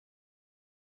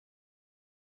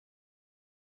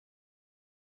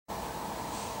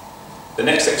The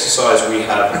next exercise we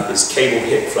have is cable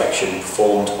hip flexion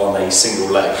performed on a single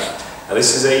leg. Now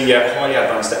this is a highly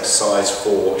advanced exercise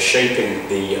for shaping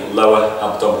the lower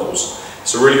abdominals.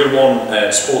 It's a really good one,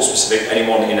 sport specific,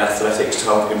 anyone in athletics, to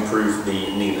help improve the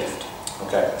knee lift.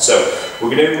 Okay, so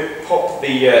we're going to pop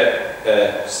the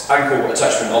ankle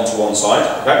attachment onto one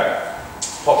side, okay?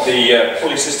 Pop the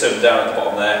pulley system down at the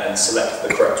bottom there and select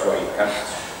the correct weight, okay?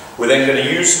 We're then going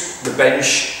to use the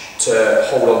bench to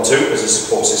hold on to as a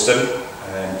support system.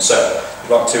 So,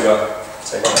 we'd like to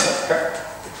take on that, okay?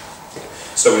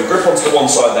 So we grip onto the one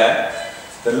side there.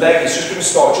 The leg is just going to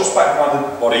start just back behind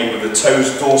the body with the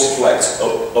toes dorsiflect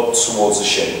up towards the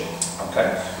shin.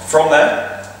 Okay. From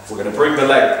there, we're going to bring the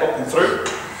leg up and through,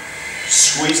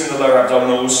 squeezing the lower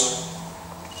abdominals,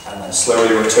 and then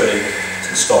slowly returning to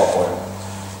the start point.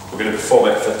 We're going to perform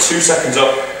it for 2 seconds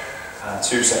up and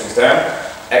 2 seconds down.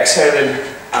 Exhaling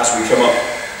as we come up,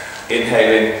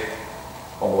 inhaling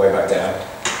on the way back down.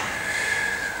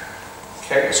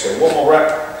 Okay, let's go one more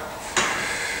rep.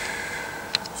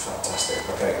 Fantastic,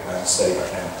 okay, and stay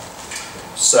back down.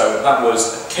 So that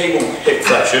was cable hip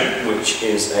flexion, which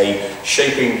is a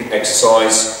shaping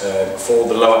exercise for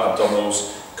the lower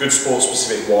abdominals. Good sport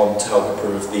specific one to help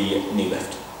improve the knee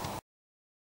lift.